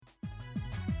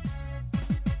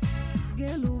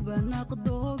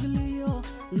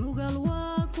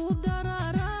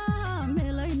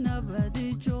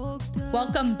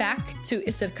Welcome back to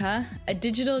Isirka, a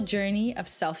digital journey of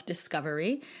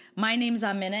self-discovery. My name is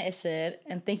Amina Isir,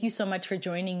 and thank you so much for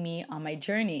joining me on my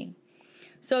journey.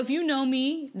 So if you know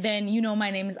me, then you know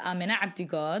my name is Amina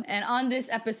Abdigod. And on this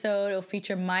episode, it'll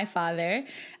feature my father.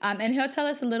 And he'll tell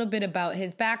us a little bit about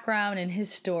his background and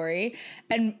his story.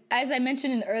 And as I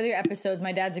mentioned in earlier episodes,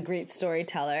 my dad's a great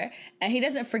storyteller. And he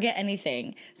doesn't forget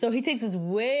anything. So he takes us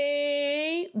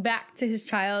way back to his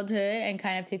childhood and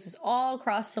kind of takes us all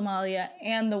across Somalia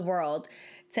and the world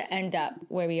to end up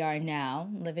where we are now,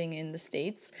 living in the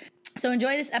States. So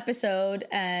enjoy this episode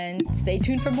and stay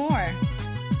tuned for more.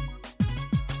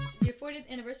 Your 40th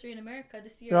anniversary in America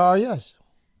this year. Oh, yes.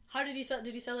 How did you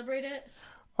celebrate it?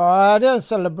 I didn't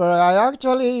celebrate.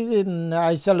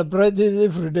 I celebrate it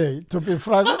every day, to be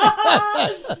frank.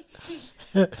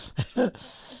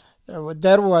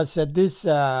 There was this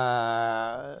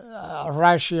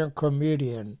Russian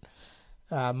comedian,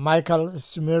 Michael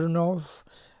Smirnov,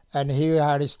 and he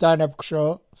had a stand-up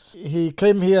show. He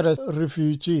came here as a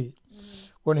refugee.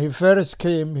 When he first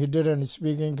came, he didn't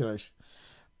speak English.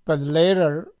 But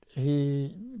later,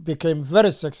 he became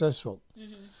very successful.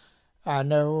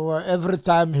 And every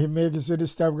time he makes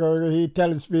this stuff, he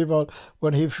tells people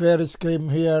when he first came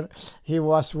here, he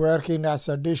was working as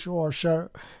a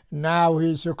dishwasher. Now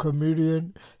he's a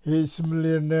comedian, he's a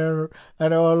millionaire,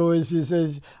 and always he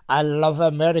says, I love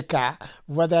America,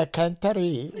 what a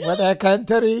country, what a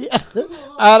country.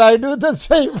 And I do the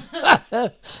same.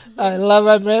 I love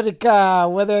America,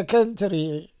 what a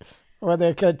country, what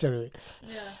a country.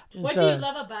 Yeah. What do you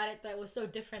love about it that was so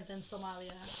different than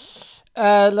Somalia?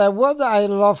 What I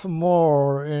love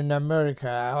more in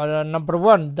America, number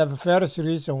one, the first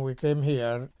reason we came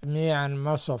here, me and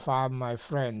most of my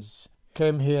friends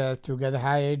came here to get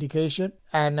higher education.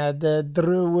 And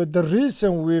the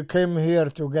reason we came here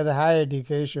to get higher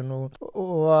education,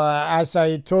 as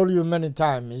I told you many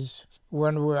times,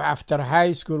 after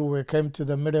high school, we came to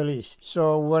the Middle East.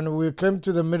 So when we came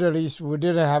to the Middle East, we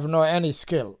didn't have any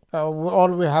skill. All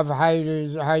we have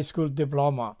high school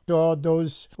diploma. So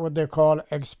those, what they call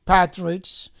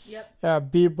expatriates,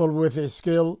 people with a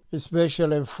skill,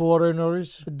 especially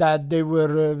foreigners, that they were,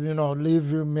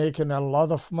 living, making a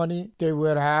lot of money. They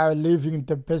were living in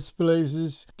the best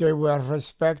places. They were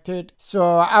respected.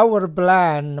 So our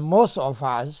plan, most of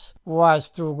us, was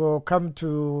to come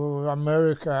to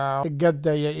America, get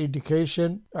the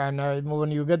education. And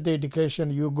when you get the education,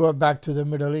 you go back to the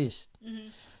Middle East.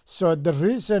 So the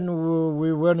reason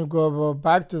we want to go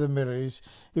back to the Middle East,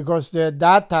 because at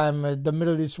that time the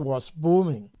Middle East was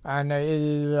booming. And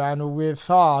we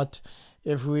thought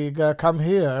if we come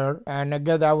here and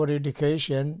get our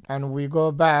education and we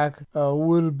go back,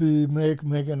 we'll be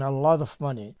making a lot of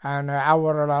money. And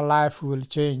our life will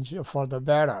change for the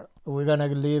better. We're going to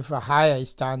live a higher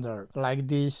standard like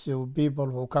these people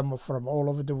who come from all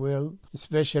over the world,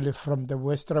 especially from the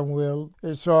Western world.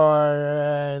 So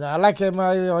I like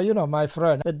my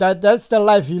friend. That's the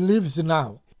life he lives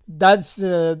now. That's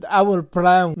our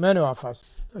plan, many of us.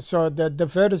 So the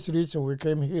first reason we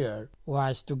came here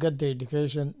was to get the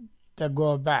education to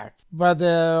go back.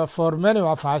 But for many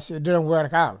of us, it didn't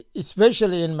work out.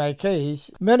 Especially in my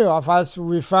case, many of us,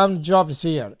 we found jobs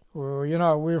here.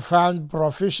 We found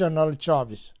professional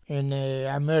jobs in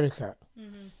America.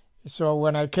 So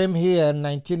when I came here in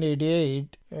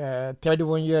 1988,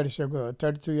 32 years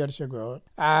ago,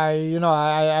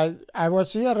 I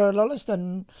was here less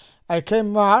than, I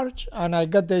came March and I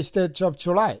got the state job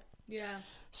July. Yeah.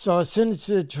 So since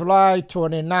July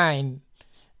 29,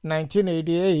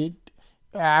 1988,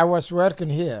 I was working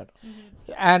here.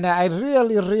 And I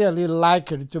really, really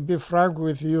like it, to be frank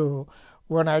with you.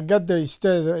 When I got the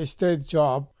state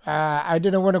job, I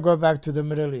didn't want to go back to the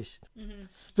Middle East.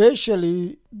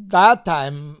 Especially that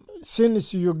time,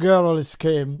 since you girls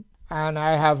came, and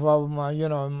I have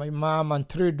my mom and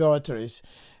 3 daughters,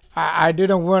 I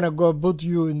didn't want to go put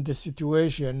you in the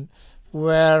situation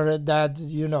where that,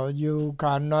 you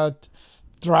cannot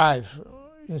drive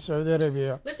in Saudi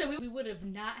Arabia. Listen, we would have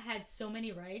not had so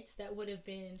many rights that would have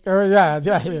been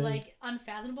like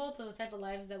unfathomable to the type of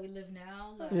lives that we live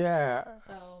now.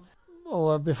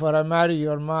 So before I married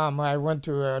your mom, I went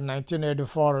to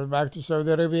 1984 back to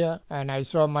Saudi Arabia, and I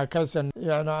saw my cousin,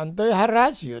 and they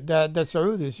harass you, the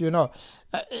Saudis,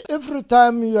 Every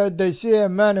time they see a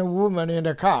man and woman in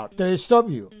a car, they stop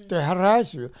you, they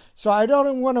harass you. So I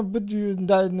don't want to put you in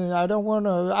that, I don't want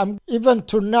to, even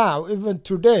to now, even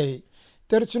today,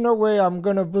 there's no way I'm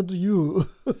going to put you,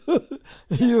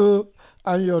 you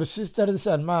and your sisters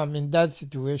and mom in that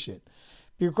situation.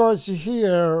 Because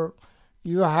here,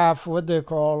 you have what they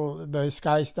call the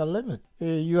sky's the limit.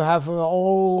 You have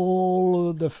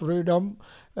all the freedom.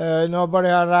 Nobody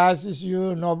harasses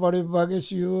you. Nobody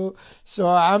bugs you. So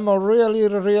I'm really,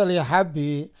 really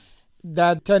happy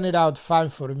that turned out fine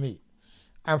for me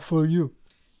and for you.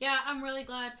 Yeah, I'm really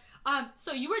glad.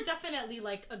 So you were definitely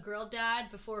like a girl dad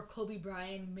before Kobe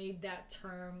Bryant made that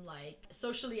term like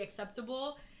socially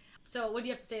acceptable. So what do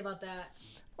you have to say about that?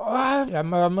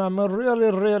 I'm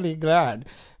really, really glad.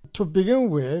 To begin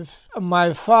with,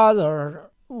 my father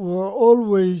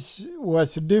always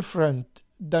was different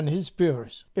than his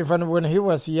peers. Even when he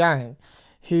was young,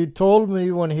 he told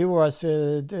me when he was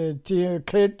a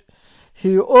kid,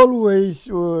 he always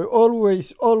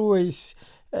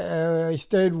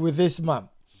stayed with his mom.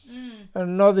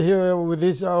 And not here with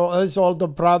his older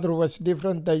brother was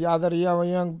different. The other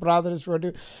young brothers were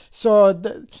different. So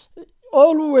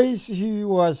always he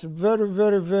was very,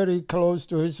 very, very close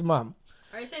to his mom.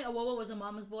 Are you saying Awowo was a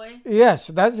mama's boy? Yes,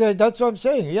 that's what I'm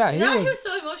saying. Yeah, he was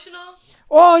so emotional.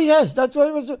 Oh yes, that's why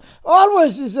he was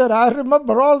always. He said, I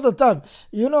remember all the time.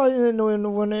 You know,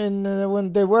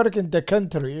 when they work in the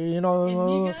country, you know,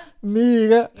 in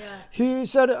Miga. Yeah. He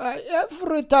said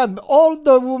every time all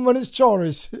the women's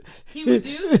chores he would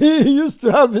do. He used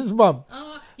to help his mom.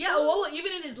 Yeah, Awowo,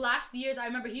 even in his last years, I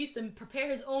remember he used to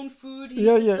prepare his own food. He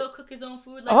used to still cook his own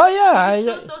food. Like, he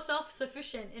was still so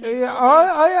self-sufficient in his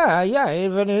yeah.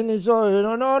 Even in his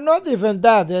own, not even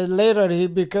that. Later he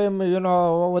became,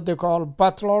 what they call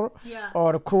butler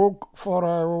or cook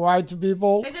for white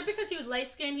people. Is it because he was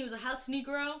light-skinned? He was a house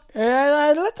Negro?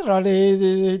 Literally,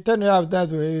 he turned out that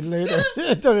way later.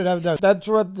 That's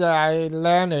what I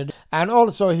learned. And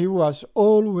also he was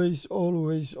always,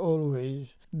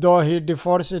 though he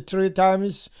divorced 3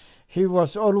 times, he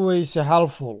was always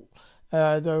helpful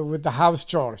with the house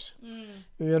chores.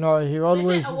 He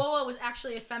always... So Awowo was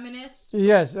actually a feminist?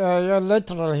 Yes,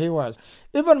 literally he was.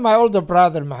 Even my older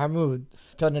brother, Mahmoud,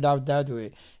 turned out that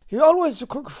way. He always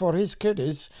cooked for his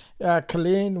kiddies,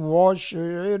 clean, wash,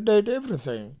 did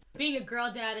everything. Being a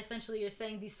girl dad, essentially you're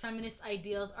saying these feminist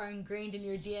ideals are ingrained in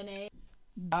your DNA?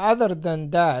 Other than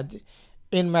that,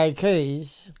 in my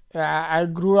case, I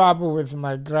grew up with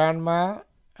my grandma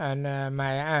and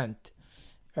my aunt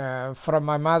from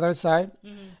my mother's side,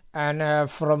 and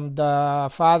from the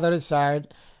father's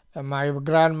side, my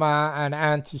grandma and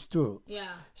aunts too. Yeah.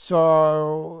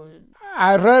 So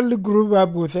I rarely grew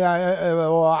up with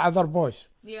other boys.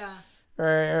 Yeah.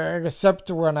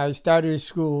 Except when I started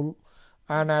school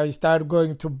and I started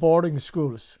going to boarding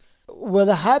schools. What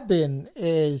happened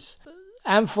is,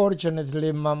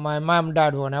 unfortunately, my mom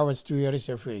died when I was 2 years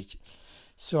of age.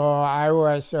 So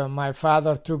my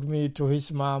father took me to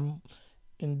his mom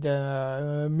in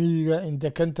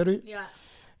the country. Yeah.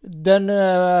 Then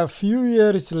a few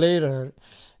years later,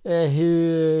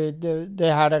 they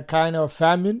had a kind of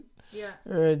famine.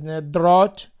 Yeah.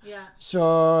 Drought. Yeah.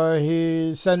 So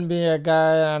he sent me a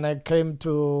guy and I came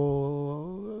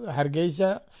to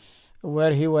Hargeisa,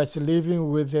 where he was living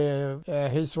with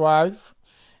his wife.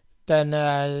 Then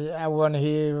when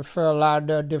he fell out,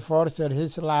 divorced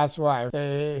his last wife,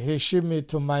 he shipped me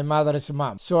to my mother's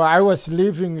mom. So I was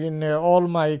living in all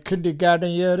my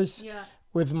kindergarten years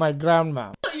with my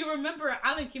grandma. You remember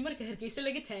Alan Kimarka Hargeisa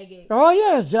laga taagay? Oh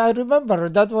yes, I remember.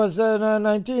 That was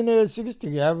 1960,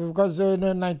 because in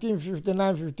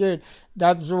 1959-58,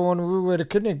 that's when we were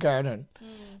kindergarten.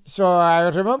 So I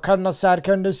remember Karnasar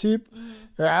Kandasip.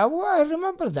 I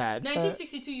remember that.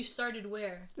 1962, you started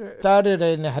where? Started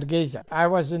in Hargeisa. I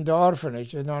was in the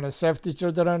orphanage, the safety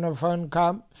children of fun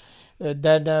camp.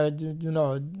 Then,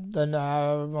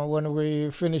 when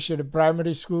we finished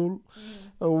primary school,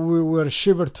 we were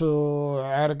shipped to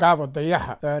Ergabo, the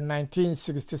Yaha,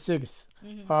 1966,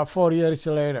 4 years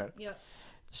later. Yep.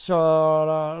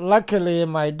 So luckily,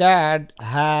 my dad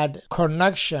had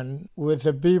connection with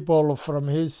the people from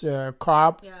his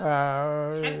co-op,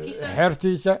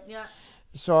 Hertisa. Yeah.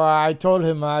 So I told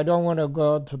him I don't want to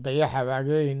go to the Yahab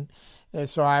again,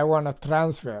 so I want to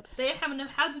transfer. The Yahab,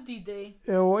 how did they?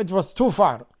 It was too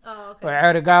far. Oh, okay.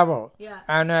 Ergabo. Yeah.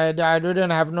 And I didn't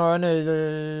have any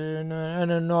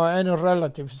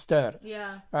relatives there.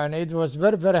 Yeah. And it was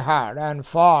very, very hard and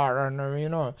far, and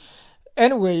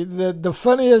Anyway, the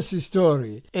funniest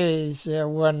story is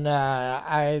when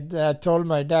I told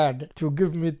my dad to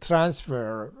give me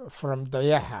transfer from the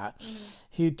Yaha.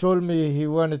 He told me he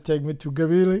wanted to take me to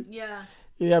Gabile. Yeah.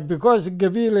 Yeah, because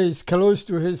Gabile is close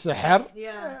to his Her.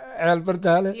 Yeah. Albert.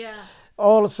 Yeah.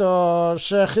 Also,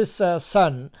 Sheikh's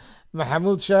son,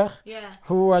 Mahmoud Sheikh,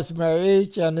 who was my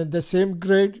age and in the same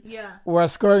grade,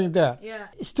 was going there. Yeah.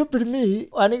 Stupid me,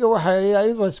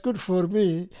 it was good for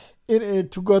me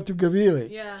to go to Gabile.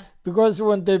 Yeah. Because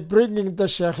when they bring in the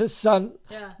Sheikh's son,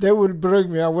 Yeah. they will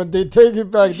bring me. And when they take it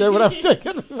back, they would have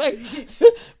taken it back.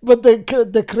 But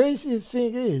the crazy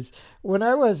thing is, when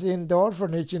I was in the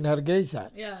orphanage in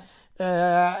Hargeisa, Yeah.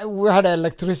 we had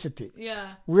electricity.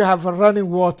 Yeah. We have running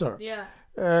water. Yeah.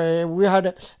 We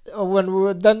had when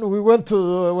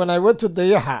I went to the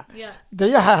Yaha. Yeah. The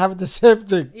Yaha have the same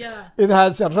thing. Yeah. It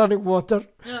has running water.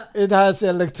 Yeah. It has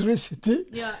electricity.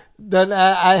 Yeah. Then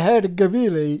I heard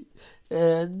Gabile.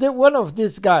 One of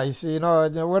these guys,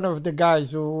 one of the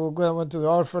guys who went to the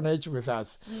orphanage with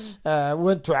us,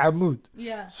 went to Amud.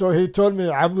 Yeah. So he told me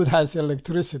Amud has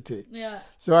electricity. Yeah.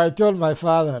 So I told my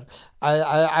father,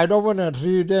 I don't want to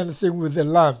read anything with the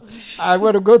lamp. I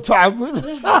want to go to Amud.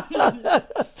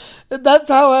 That's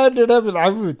how I ended up in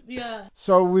Amud. Yeah.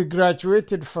 So we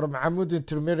graduated from Amud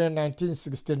Intermediate in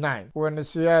 1969 when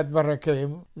Siad Barra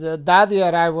came. That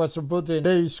year I was put in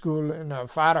day school in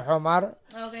Farah Omar.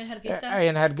 Okay, in Hargeisa.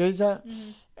 In Hargeisa.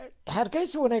 Mm-hmm.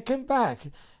 Hargeisa, when I came back,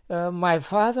 my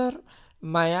father,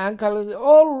 my uncle,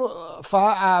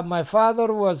 my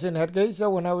father was in Hargeisa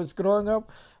when I was growing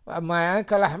up. My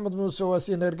uncle Ahmed Musa was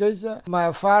in Hargeisa. My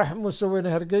Farah Musa was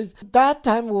in Hargeisa. That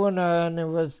time when I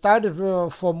was started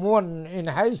Form 1 in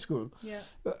high school,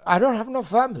 I don't have no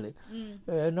family.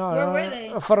 No, Where were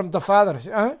they? From the fathers.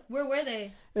 Huh? Where were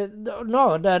they?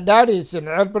 No, the dad is in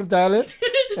Alberdale.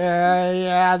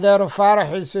 There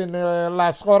Farah is in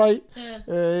Las Qoray.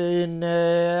 In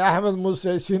Ahmed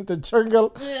Musa is in the jungle.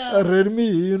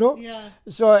 Rermi, Yeah.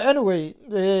 So anyway,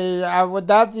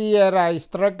 that year I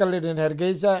struggled in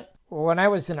Hargeisa. When I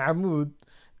was in Amud,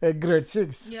 grade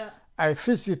 6, I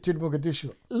visited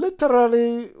Mogadishu.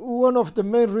 Literally, one of the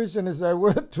main reasons I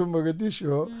went to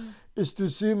Mogadishu is to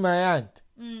see my aunt.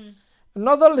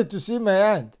 Not only to see my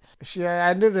aunt,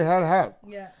 I needed her help.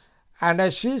 Yeah.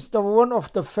 And she's one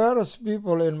of the first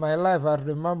people in my life. I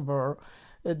remember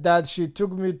that she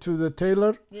took me to the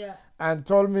tailor and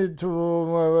told me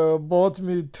to bought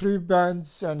me 3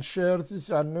 bands and shirts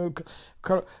and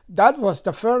that was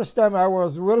the first time I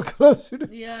was well close to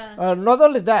them. Not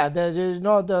only that,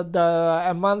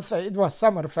 a month, it was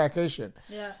summer vacation.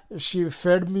 She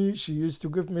fed me. She used to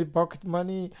give me pocket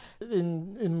money.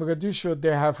 In Mogadishu,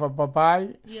 they have a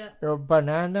babai, a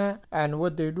banana, and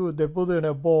what they do, they put in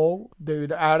a bowl. They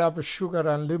would add up sugar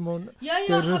and lemon.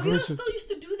 Havila still used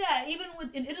to do that, even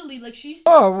in Italy. Like she used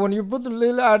to. Oh, when you put add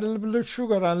a little bit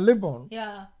sugar and lemon.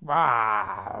 Yeah.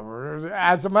 Wow.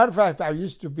 As a matter of fact, I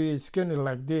used to be skinny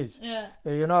like this.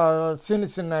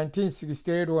 Since in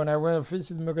 1968 when I went to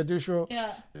visit Mogadishu.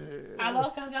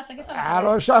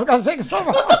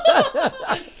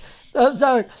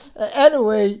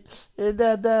 Anyway,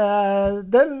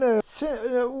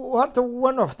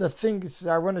 one of the things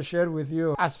I want to share with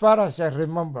you, as far as I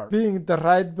remember, being in the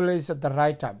right place at the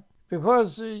right time.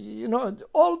 Because,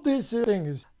 all these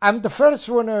things, I'm the first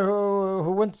one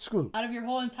who went to school. Out of your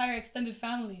whole entire extended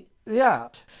family. Yeah.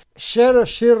 Sheer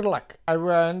luck. I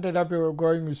ended up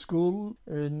going to school,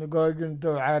 going into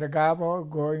Aragabo,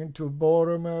 going to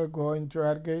Boroma, going to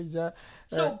Hargeisa.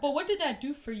 So, but what did that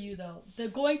do for you, though? The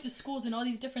going to schools in all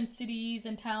these different cities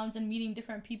and towns and meeting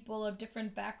different people of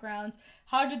different backgrounds,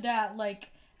 how did that,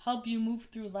 help you move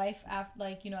through life after,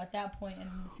 at that point and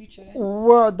in the future?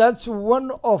 Well, that's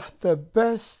one of the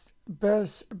best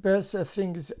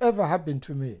things ever happened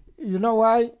to me. You know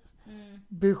why?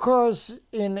 Because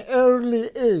in early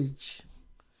age,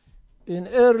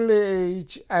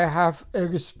 I have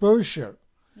exposure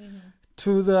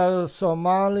to the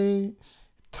Somali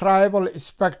tribal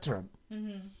spectrum.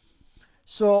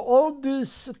 So all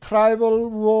these tribal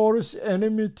wars,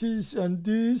 enmities, and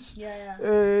these,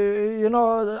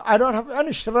 I don't have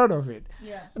any shred of it.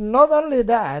 Not only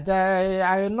that,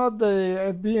 I'm not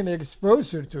being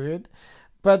exposed to it,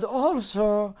 but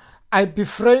also I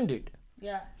befriended.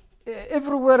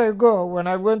 Everywhere I go, when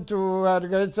I went to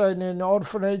Hargeisa in an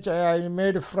orphanage, I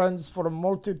made friends from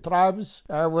multi-tribes.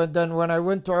 When I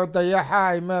went to Udayaha,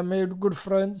 I made good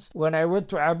friends. When I went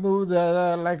to Amud,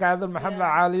 like Adel Muhammad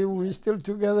Ali, we still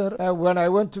together. When I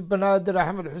went to Banadir,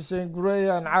 Ahmed Hussein Gray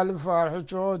and Ali Farah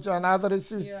George and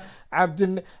others,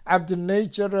 Abdul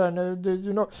Nature,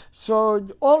 and so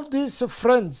all these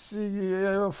friends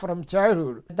from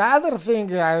childhood. The other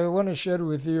thing I want to share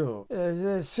with you,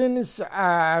 since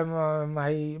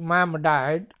my mom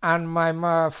died and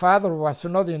my father was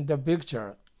not in the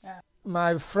picture,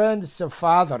 my friends'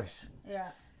 fathers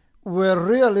were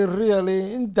really,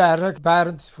 really indirect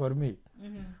parents for me.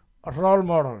 role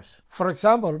models. For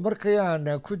example, markii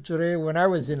aan ku jiray when I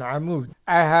was in Amud,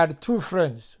 I had two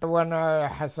friends. One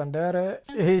Hassan Dere,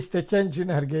 he's the change in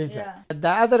Hargeisa. Yeah. The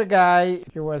other guy,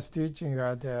 he was teaching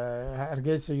at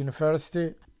Hargeisa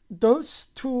University. Those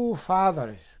two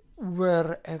fathers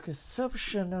were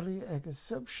exceptionally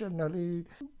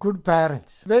good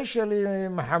parents. Especially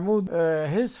Mahmoud,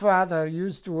 his father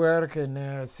used to work in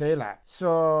Sela.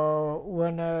 So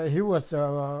when he was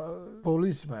a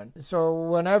policeman, so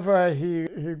whenever he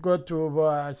got to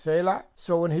Sela,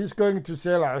 so when he's going to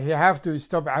Sela, he have to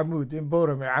stop Amud in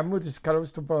Borome. Amud is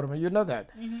close to Borome. You know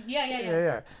that? Mm-hmm.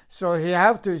 Yeah. So he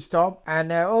have to stop,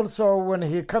 and also when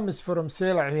he comes from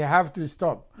Sela, he have to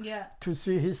stop to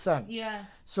see his son. Yeah.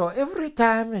 So every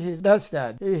time he does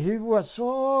that, he was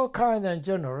so kind and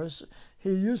generous. He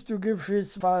used to give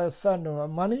his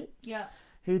son money. Yeah.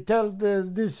 He tell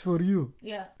this for you.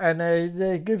 Yeah. And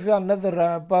they give you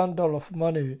another bundle of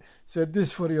money. So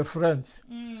this for your friends.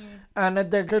 And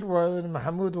the kid was,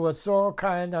 Mahmoud was so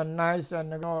kind and nice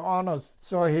and honest.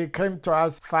 So he came to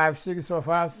us, 5-6 of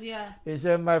us. Yeah. He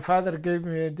said, my father gave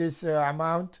me this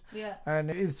amount. Yeah. And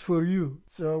it's for you.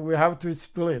 So we have to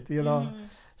split,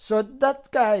 So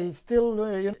that guy is still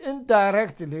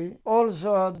indirectly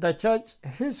also the church.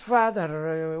 His father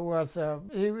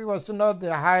he was not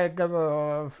the high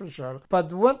government official,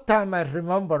 but one time I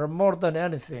remember more than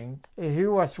anything, he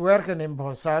was working in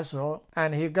Bosaso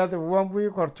and he got a 1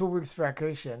 week or 2 weeks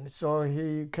vacation. So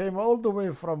he came all the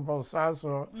way from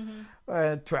Bosaso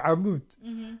to Amud.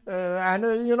 And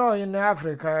in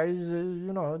Africa,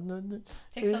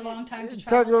 takes a long time to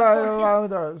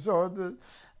travel. So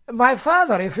my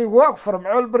father, if he walked from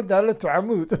Al-Bardal to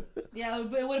Amud,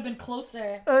 it would have been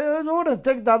closer. It wouldn't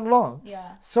take that long.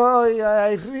 Yeah. So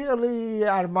I really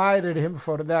admired him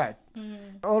for that.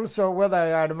 Also, what I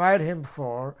admired him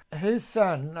for, his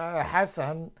son,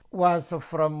 Hassan, was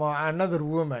from another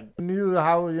woman. He knew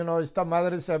how,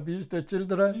 stepmothers abuse the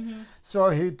children. So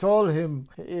he told him,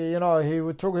 he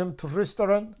took him to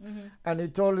restaurant and he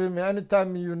told him,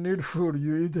 anytime you need food,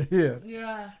 you eat here.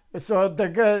 Yeah. So the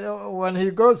guy, when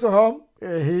he goes home,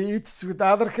 he eats with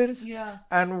other kids. Yeah.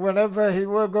 And whenever he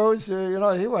goes,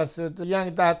 he was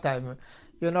young that time.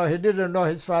 He didn't know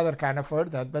his father can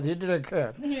afford that, but he didn't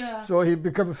care. Yeah. So he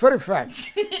became very fat.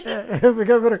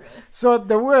 So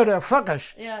the word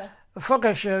fakash. Yeah.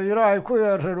 Fakash,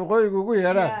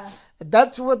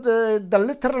 that's what the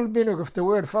literal meaning of the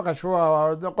word fakash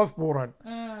was, the qof buuran.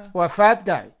 Was fat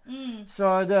guy.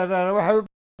 So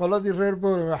qoladii reer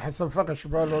Boorame Xasan Faqash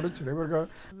baa la odhan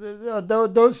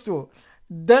jiray. Those two.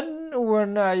 Then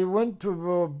when I went to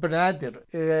Banaadir,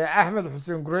 Ahmed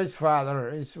Hussein Gray's father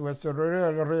was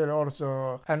really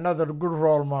also another good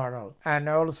role model. And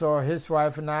also his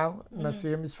wife now,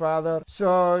 Nasim's father.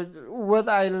 So what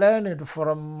I learned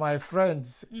from my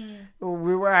friends,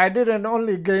 I didn't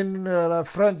only gain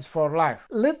friends for life.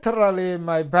 Literally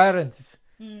my parents,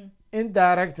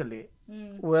 indirectly,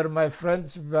 were my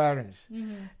friends' parents.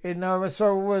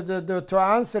 So to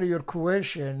answer your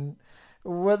question,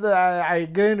 what I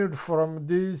gained from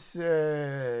this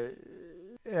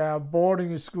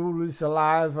boarding school is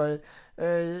alive.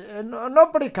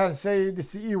 Nobody can say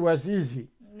it was easy.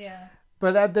 Yeah.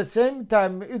 But at the same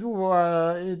time, it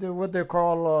was what they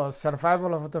call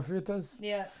survival of the fittest.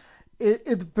 Yeah.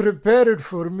 It prepared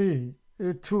for me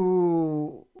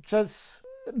to just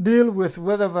deal with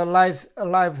whatever life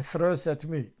throws at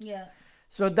me. Yeah.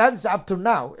 So that's up to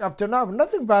now. Up to now,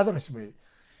 nothing bothers me.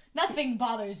 Nothing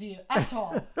bothers you at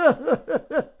all.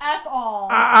 At all.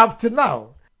 Up to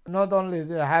now. Not only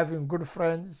having good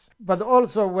friends, but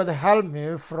also what helped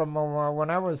me from when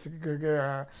I was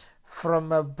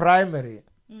from primary.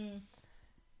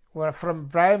 Well, from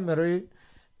primary,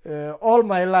 all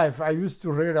my life I used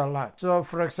to read a lot. So,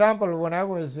 for example, when I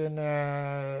was in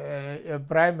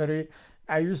primary,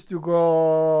 I used to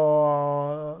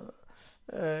go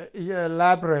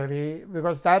library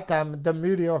because that time the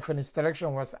medium of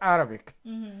instruction was Arabic.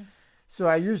 So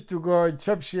I used to go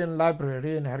Egyptian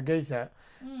library in Hargeisa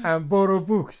and borrow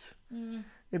books.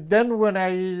 Then when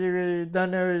I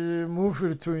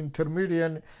moved to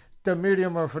intermediate, the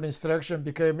medium of instruction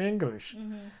became English.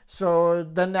 So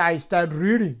then I started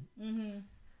reading.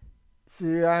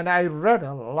 See, and I read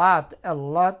a lot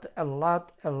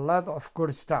of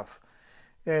good stuff.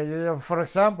 For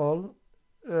example,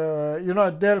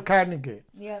 Dale Carnegie.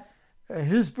 Yeah.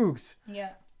 His books. Yeah.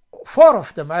 4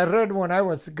 of them I read when I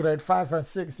was grade 5 and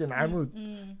 6 in Amud.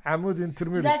 Amud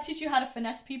Intermediate. Did that teach you how to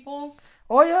finesse people?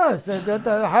 Oh yes,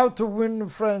 how to win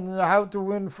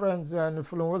friends and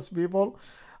influence people.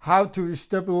 how to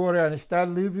step over and start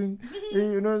living.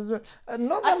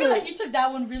 Not I feel only, like you took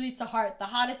that one really to heart. The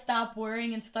how to stop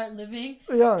worrying and start living.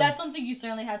 Yeah. That's something you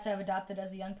certainly had to have adopted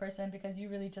as a young person because you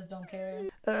really just don't care.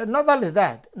 not only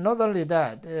that,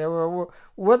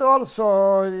 what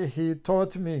also he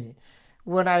taught me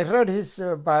when I read his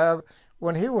bio,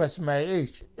 when he was my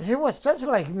age, he was just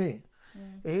like me.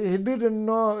 He didn't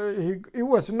know, he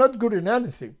was not good in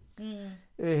anything.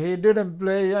 He didn't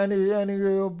play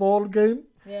any ball game.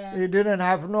 Yeah. He didn't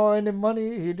have any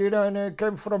money. He didn't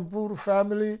came from poor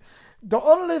family. The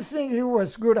only thing he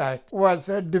was good at was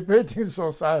debating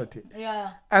society.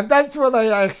 Yeah. And that's what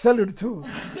I excelled too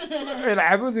in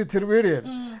Abu Intermediate.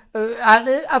 And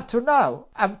up to now,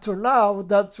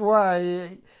 that's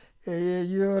why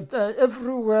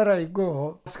everywhere I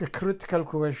go, ask critical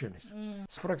questions.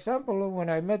 For example, when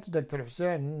I met Dr.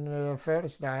 Hussein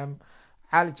first time,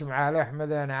 Ali Jum'ala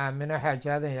Ahmed and Amina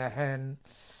Hajadan Yahin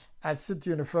at City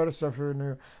University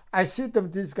of I see them,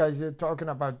 these guys talking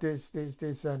about this,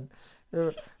 and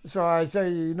so I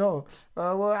say,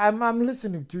 well, I'm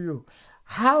listening to you.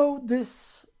 How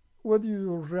this, what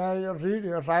you really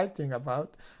writing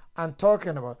about and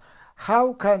talking about,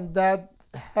 how can that,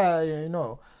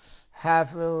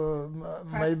 have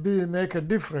maybe make a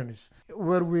difference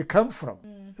where we come from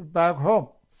back home?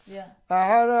 Yeah.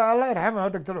 Allah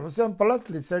yarhamah, Dr. Hussein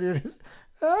politely said,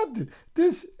 Abdi,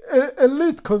 this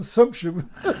elite consumption,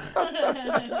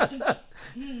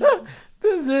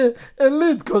 this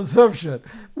elite consumption,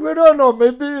 we don't know,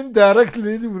 maybe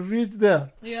indirectly it will reach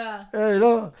there. Yeah.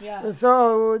 Yeah.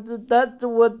 So that's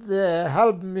what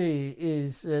helped me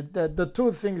is the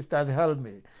two things that helped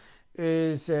me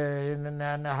is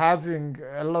having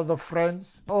a lot of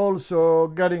friends, also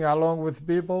getting along with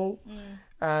people,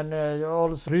 and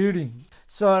also reading.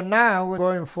 So now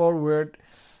going forward,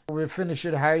 we finished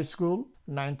high school,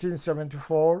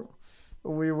 1974.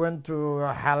 We went to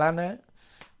Halane.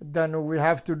 Then we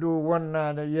have to do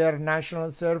 1 year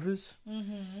national service.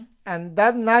 And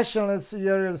that national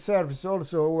year service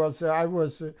also was, I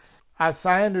was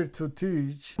assigned to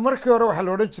teach. Markii hore waxaa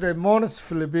la odhan jiray Mons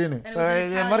Philippine.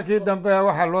 Markii dambe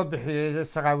waxaa loo bixiyay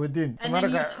Saqaawudiin. And then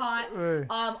you taught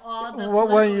all the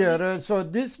 1 year. So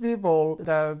these people,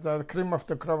 the cream of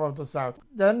the crop of the South.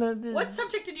 Then what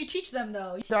subject did you teach them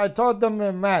though? I taught them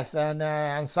math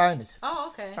and science. Oh,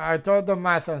 okay. I taught them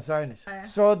math and science. Okay.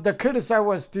 So the kids I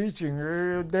was teaching,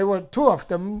 they were two of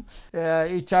them,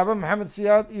 Ichaba Muhammad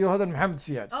Siad, Yohadan Muhammad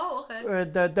Siad. Oh, okay.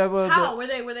 They were How? Were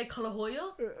they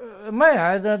Kalahoyo?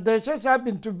 They just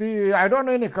happen to be, I don't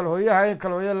know any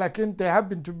Kalahoya, like they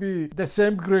happen to be the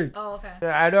same grade. Oh, okay.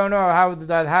 I don't know how did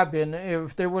that happen.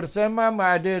 If they were same,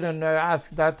 I didn't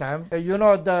ask that time. The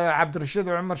Abdurrashid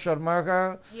Umar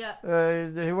Sharmaka,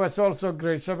 he was also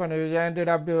grade 7. He ended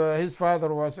up, his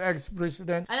father was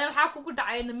ex-president. And then how could you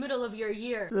die in the middle of your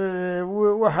year?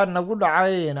 What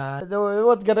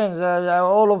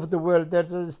all over the world,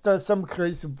 there's some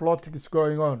crazy politics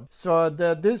going on. So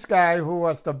this guy who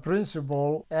was the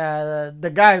principal,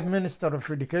 the guy minister of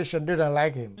education didn't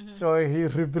like him. So he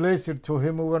replaced to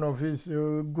him one of his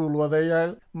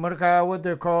gulwadayal, marka what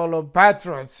they call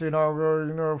patriots,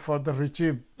 for the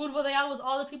regime. Gulwadayal was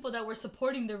all the people that were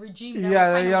supporting the regime.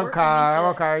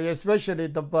 Especially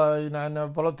the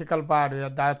political party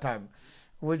at that time,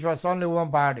 which was only one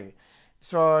party.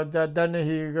 So then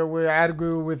we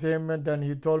argued with him, and then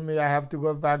he told me I have to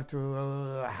go back to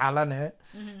Halane,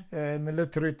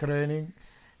 military training.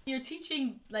 You're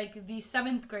teaching like these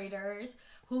 7th graders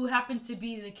who happen to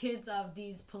be the kids of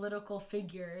these political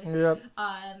figures. Yep.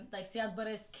 Like Siad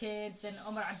Barre's kids and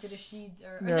Omar Abdurrashid,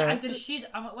 or is it Abdurrashid?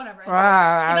 Whatever.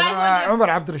 Omar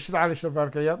Abdurrashid Ali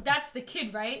Shabarka, yep. That's the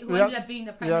kid, right? Who ended up being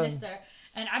the prime minister.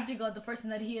 And Abdigo, the person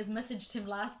that he has messaged him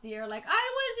last year, like, I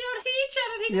was your teacher.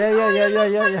 And he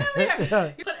goes,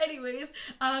 yeah. But anyways,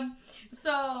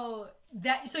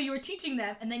 so you were teaching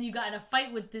them, and then you got in a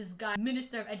fight with this guy,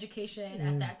 Minister of Education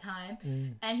at that time,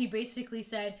 and he basically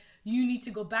said, you need to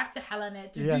go back to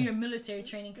Halane to do your military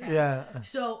training camp. Yeah.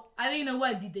 So I didn't know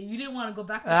what did you didn't want to go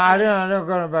back to Halane. I didn't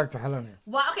go back to Halane.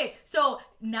 Well, okay, so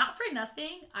not for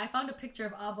nothing, I found a picture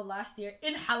of Abba last year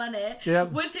in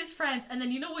Halane with his friends, and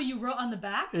then you know what you wrote on the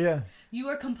back? Yeah. You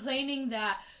were complaining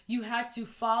that you had to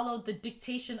follow the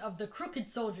dictation of the crooked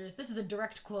soldiers. This is a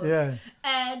direct quote. Yeah.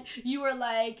 And you were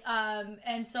like,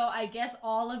 and so I guess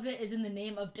all of it is in the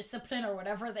name of discipline or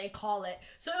whatever they call it.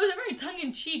 So it was a very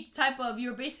tongue-in-cheek type of,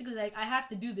 you were basically like, I have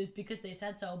to do this because they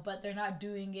said so, but they're not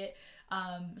doing it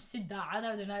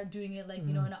they're not doing it like,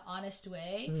 in an honest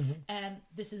way. And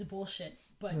this is bullshit,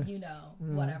 but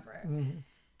whatever.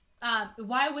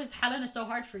 Why was Halana so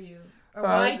hard for you? Or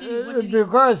why did you? What did you?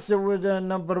 Because with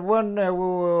number one,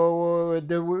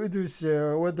 it is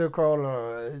what they call,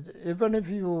 even if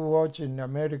you watch in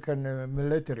American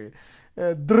military,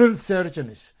 drill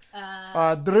sergeants.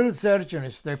 Drill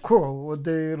sergeants, they're cruel.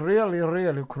 They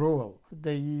really cruel.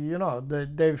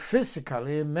 They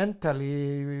physically,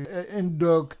 mentally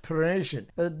indoctrination.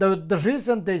 The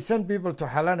reason they send people to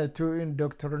Halana to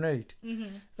indoctrinate.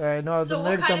 So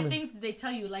what kind of things did they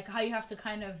tell you? Like how you have to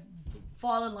kind of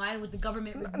fall in line with the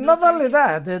government? Not only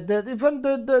that, even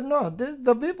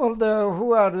the people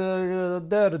who are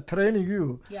there training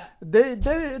you,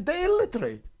 they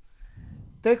illiterate.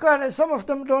 They can't. Some of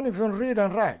them don't even read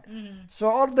and write. So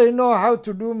all they know how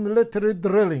to do military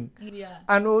drilling.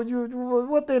 And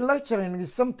what they're lecturing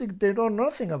is something they know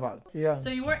nothing about.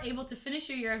 So you weren't able to finish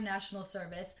your year of national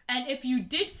service. And if you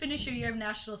did finish your year of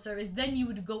national service, then you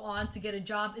would go on to get a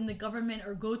job in the government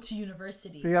or go to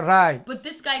university. You're right. But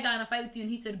this guy got in a fight with you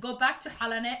and he said, go back to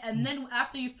Halane. And then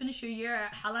after you finish your year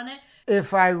at Halane.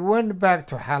 If I went back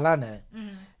to Halane,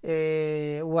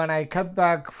 when I came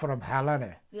back from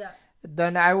Halane,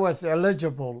 then I was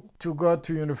eligible to go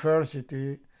to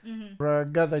university or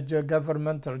get a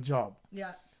governmental job.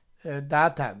 At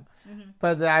that time.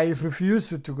 But I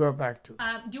refused to go back to.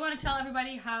 Do you want to tell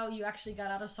everybody how you actually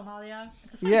got out of Somalia?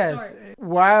 It's a funny story.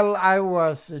 While I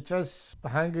was just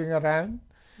hanging around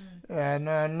and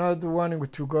not wanting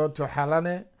to go to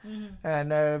Halane,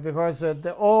 and because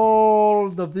all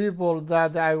the people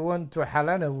that I went to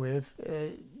Halane with,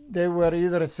 they were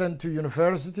either sent to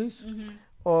universities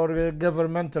or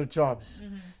governmental jobs.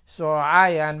 So I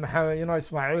and Mohammed,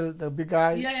 Ismail, the big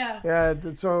guy.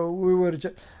 So we were.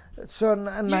 You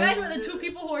guys were the two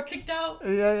people who were kicked out?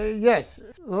 Yes.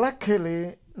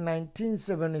 Luckily,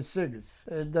 1976,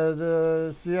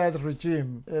 the Siad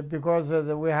regime, because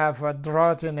we have a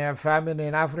drought and a famine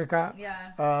in Africa,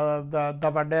 the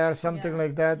Dabader, something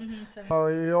like that.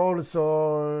 He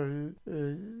also,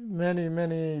 many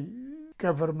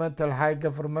high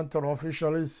governmental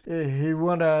officials, he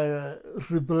wanna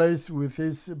replace with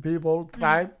his people,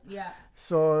 tribe.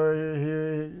 So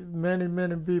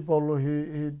many people,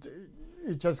 he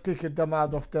just kicked them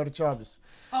out of their jobs.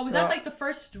 Oh, was that like the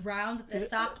first round that the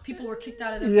SAC people were kicked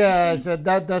out of their positions? Yes,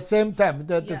 at the same time.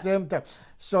 The same time.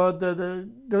 So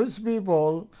those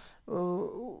people,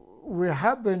 we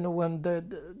happened when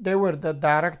they were the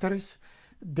directors.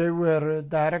 They were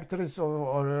directors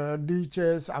or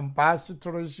DJs,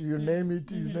 ambassadors, you name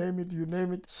it.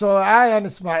 So I and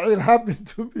Ismail happened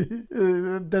to be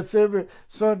the same.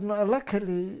 So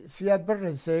luckily, Siad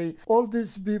Barre say, all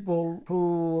these people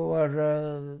who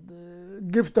were,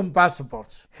 give them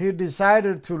passports. He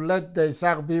decided to let the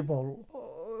Isaac people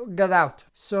get out.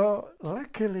 So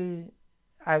luckily,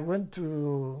 I went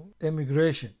to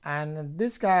immigration. And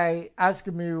this guy asked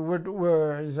me,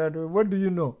 he said, what do you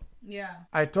know?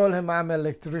 I told him I'm an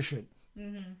electrician.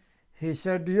 He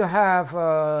said, do you have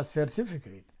a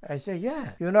certificate? I said,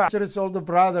 yeah. His older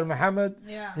brother, Mohammed,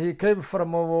 he came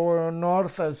from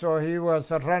north, so he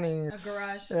was running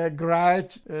a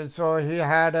garage. So he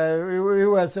had he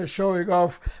was showing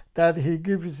off that he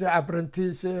gives his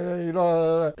apprentice,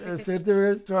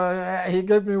 certificate. So he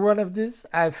gave me one of these.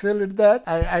 I filled that.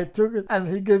 I took it, and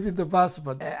he gave me the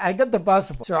passport. I got the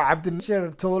passport. So Abdel Nasser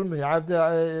told me,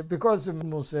 because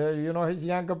Musa, his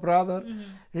younger brother,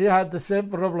 he had the same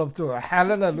problem too.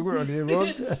 Halana lagu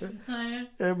celiyay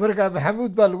marka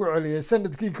Maxamuud baa lagu celiyay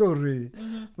sanadkii ka horeeyay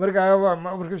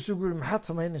marka suuqul maxaad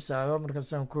samaynaysaa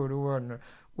markaasaan ku iri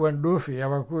waan dhoofiyaa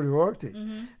baan ku iri waqti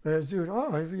if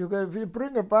you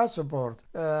bring a passport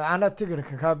ana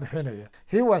tigirka ka bixinaya.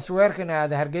 He was working at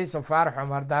Hargeysa Farah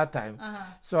Omar that time.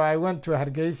 So I went to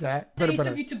Hargeysa. So he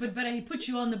took you to Berbera, he put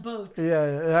you on the boat.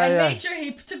 Made sure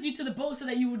he took you to the boat so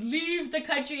that you would leave the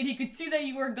country and he could see that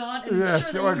you were gone and make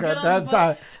sure that you get on the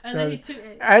boat. And then he took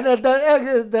it. And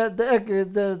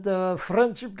the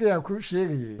friendship I'm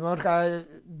sheegay.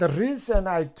 The reason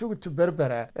I took to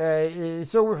Berbera,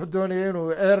 so we had done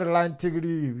airline ticket.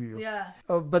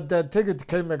 But the ticket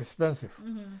came expensive.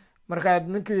 Marka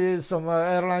ninkii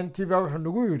airline tiba wuxuu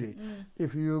nagu yiri,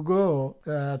 if you go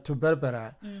to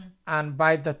Berbera and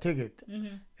buy the ticket,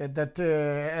 that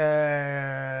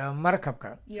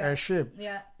markabka ship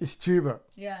is cheaper.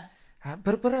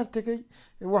 Berbera tagay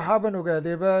waxaan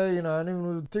ogaadayba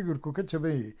inuu tigirku ka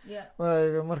jaban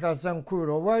yahay. Markaasaan ku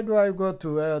yiri, why do I go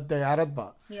to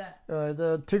diyaaradba?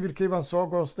 The tigirkii baan soo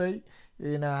goostay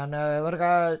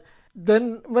marka.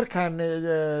 Then markaan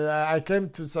I came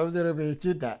to Saudi Arabia,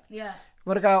 Jeddah.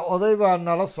 Marka oday baa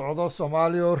nala socdo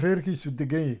Soomaali oo reerkiisu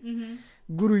degan yahay.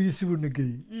 gurigiisi buu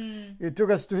nageeyey. He took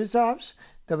us to his house.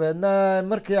 dabeedna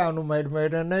markii aanu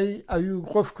maydhmaydhanay ayuu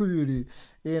qof ku yidhi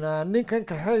inaan ninkan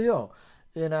kaxeeyo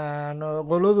inaan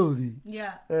qoladoodii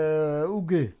u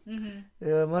gee.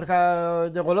 markaa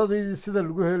de qoladii sida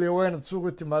lagu helayo waa inaad sugu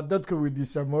timaad dadka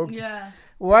weydiisaa moogta.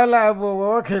 while I was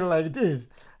working like this,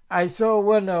 I saw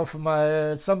one of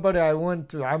somebody I went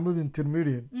to Amud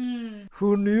Intermediate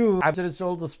who knew Abdul's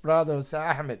oldest brother,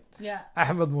 Ahmed.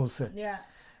 Ahmed Musa.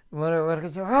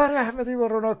 markaas har Ahmed ii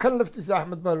warano kan laftiisa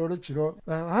Ahmed baa loola jiro.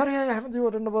 har Ahmed ii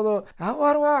warano bado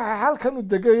war waa halkan u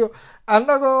degayo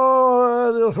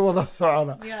annagoo wada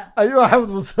socona ayuu Ahmed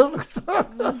Musa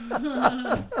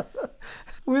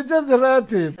we just ran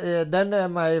to him. Then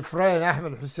my friend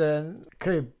Ahmed Hussein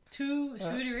came to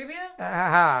Saudi Arabia.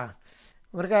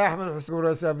 markaa Axmed xuseen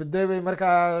gurasa bideebay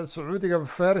markaa Sacuudiga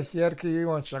first yearkii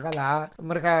waan shaqo lahaa.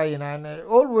 markaa inaan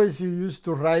always he used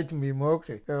to write me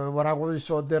moogtay waraaqo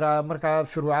soo diraa markaa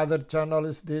through other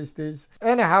channels these days.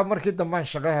 anyhow markii dambaan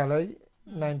shaqo helay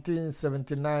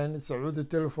 1979 Saudi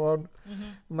telephone.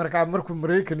 markaa markuu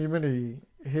Maraykan imanayay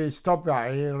he stopped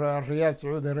by Riyadh,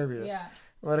 Saudi Arabia.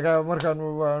 markaan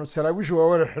salaawishu waa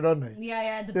wada xidhanay.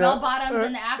 The bell bottoms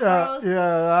and the afros. The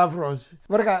afros.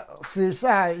 marka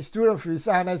fiisaha student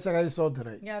fiisahana isaga soo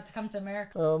diray. To come to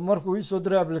America. markuu ii soo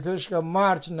diray application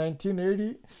March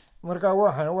 1980. marka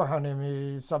waxaan imi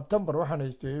September waxaan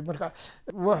haystay marka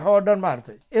wax oo dhan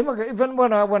maartay. even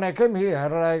when I came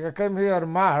here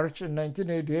March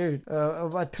 1988.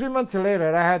 But 3 months later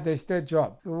I had a state job.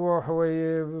 wax way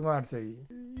maartay.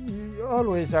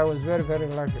 always I was very very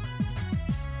lucky.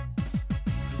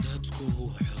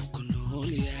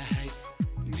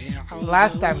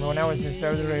 Last time when I was in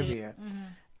Saudi Arabia,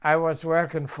 I was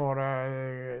working for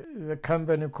the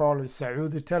company called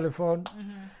Saudi Telephone,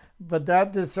 but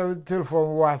that the Saudi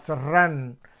Telephone was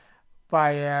run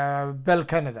by Bell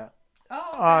Canada.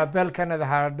 Bell Canada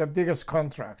had the biggest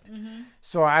contract.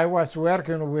 So I was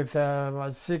working with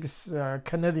 6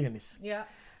 Canadians.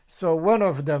 So one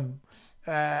of them,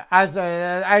 as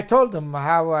I told them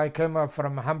how I came up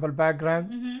from a humble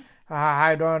background,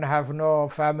 I don't have no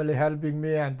family helping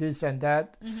me and this and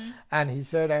that. And he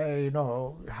said,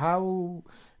 how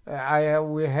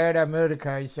we heard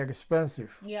America is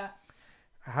expensive.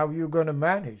 How you going to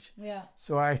manage?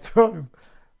 So I told him,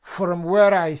 from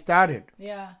where I started,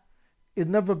 it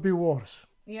never be worse.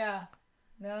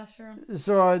 That's true.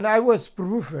 So I was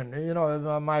proven,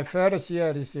 my first year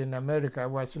is in America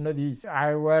was not easy.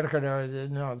 I worked at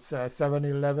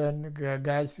 7-Eleven,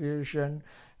 gas station,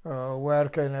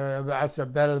 working as a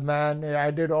bellman.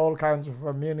 I did all kinds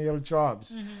of menial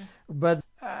jobs. But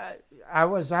I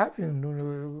was having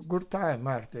a good time,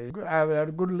 Marty. I had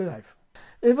a good life.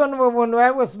 Even when I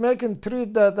was making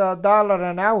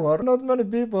 $3 an hour, not many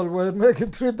people were making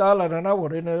 $3 an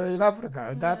hour in Africa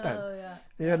at that time.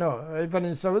 Even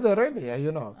in Saudi Arabia,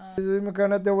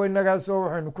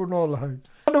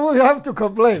 we have to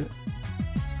complain.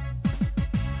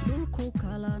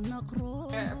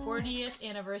 40th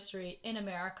anniversary in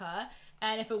America,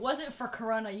 and if it wasn't for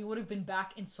Corona, you would have been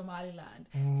back in Somaliland.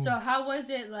 So how was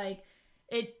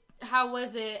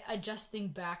it adjusting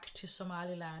back to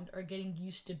Somaliland or getting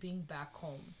used to being back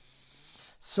home?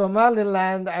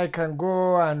 Somaliland, I can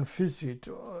go and visit,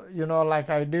 like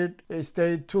I did. I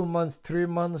stayed 2 months, 3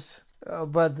 months,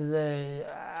 but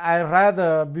I'd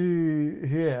rather be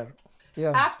here.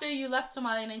 After you left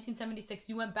Somalia in 1976,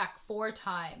 you went back 4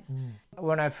 times.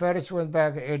 When I first went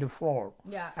back in 84,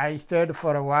 I stayed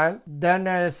for a while.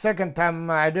 Then second time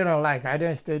I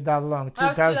didn't stay that long.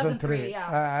 2003.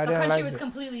 The country was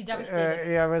completely devastated.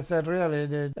 It was really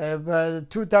did. But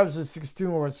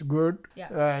 2016 was good.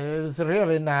 It was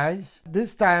really nice.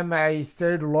 This time I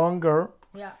stayed longer.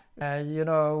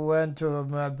 Went to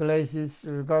places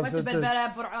because went to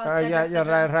Berbera,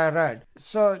 Bur'ad, right.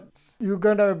 So you're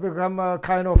gonna become a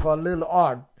kind of a little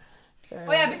odd.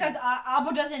 Because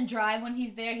Abu doesn't drive when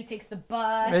he's there. He takes the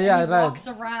bus and he walks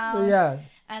around.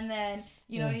 And then,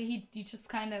 he just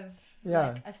kind of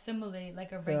assimilate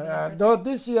like a regular person. Though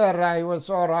this year I was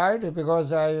all right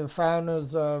because I found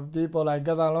people I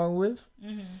get along with.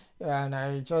 And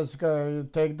I just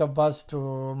take the bus to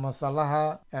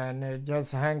Masalaha and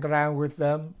just hang around with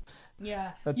them. You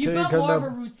built more of a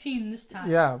routine this time.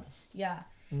 Yeah.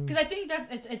 Because I think that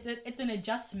it's an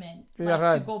adjustment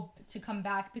to come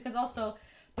back, because also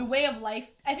the way of life,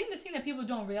 I think the thing that people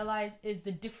don't realize is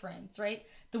the difference, right?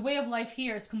 The way of life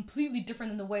here is completely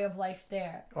different than the way of life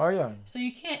there. So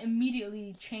you can't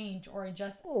immediately change or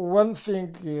adjust. One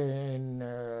thing in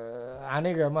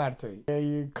aniga maartay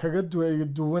kaga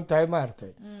duwan tahay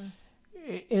maartay.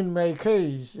 In my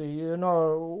case,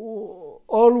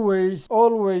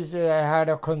 always I had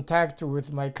a contact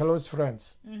with my close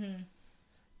friends.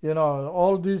 You know,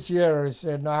 all these years,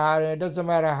 and it doesn't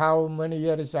matter how many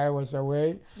years I was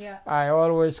away. Yeah. I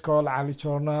always call Ali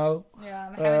Chornal,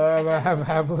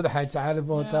 Mahmoud Haj Ali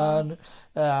Botan,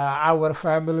 our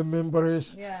family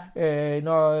members. You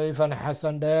know, even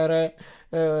Hassan Dere.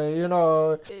 You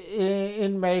know,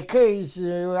 in my case,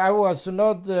 I was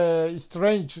not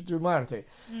strange to Marte.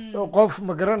 Qof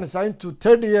ma garanaysa intuu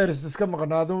 30 years iska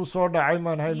maqnaado uu soo dhacay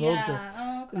maan hayn moogta.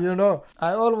 You know,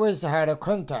 I always had a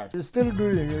contact. Still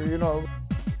doing, you know.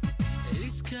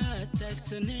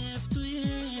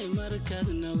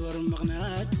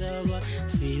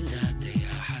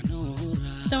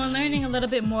 So in learning a little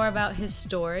bit more about his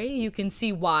story, you can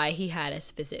see why he had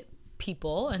us visit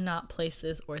people and not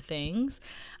places or things,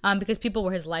 because people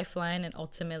were his lifeline and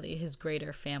ultimately his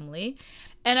greater family.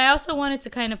 And I also wanted to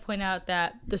kind of point out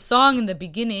that the song in the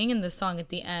beginning and the song at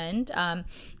the end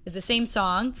is the same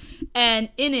song, and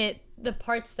in it the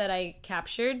parts that I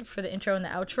captured for the intro and the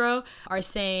outro are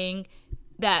saying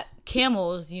that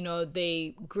camels, you know,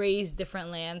 they graze different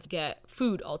lands to get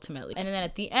food ultimately. And then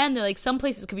at the end, they're like, some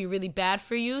places could be really bad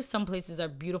for you. Some places are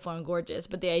beautiful and gorgeous.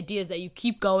 But the idea is that you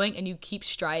keep going and you keep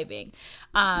striving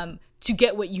to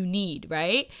get what you need,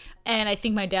 right? And I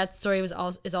think my dad's story is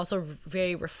also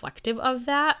very reflective of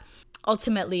that.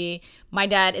 Ultimately, my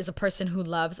dad is a person who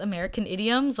loves American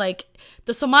idioms. Like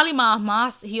the Somali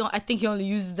mahmas, I think he only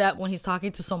uses that when he's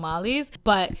talking to Somalis,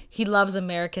 but he loves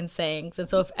American sayings. And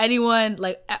so if anyone,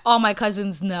 like all my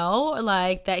cousins know,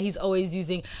 like that he's always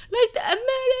using, like the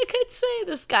Americans say,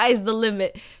 the sky's the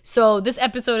limit. So this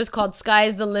episode is called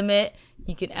Sky's the Limit.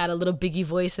 You can add a little Biggie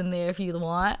voice in there if you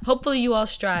want. Hopefully you all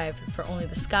strive, for only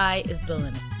the sky is the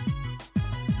limit.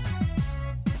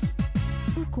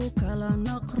 Kala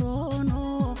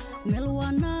naqrono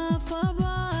melwan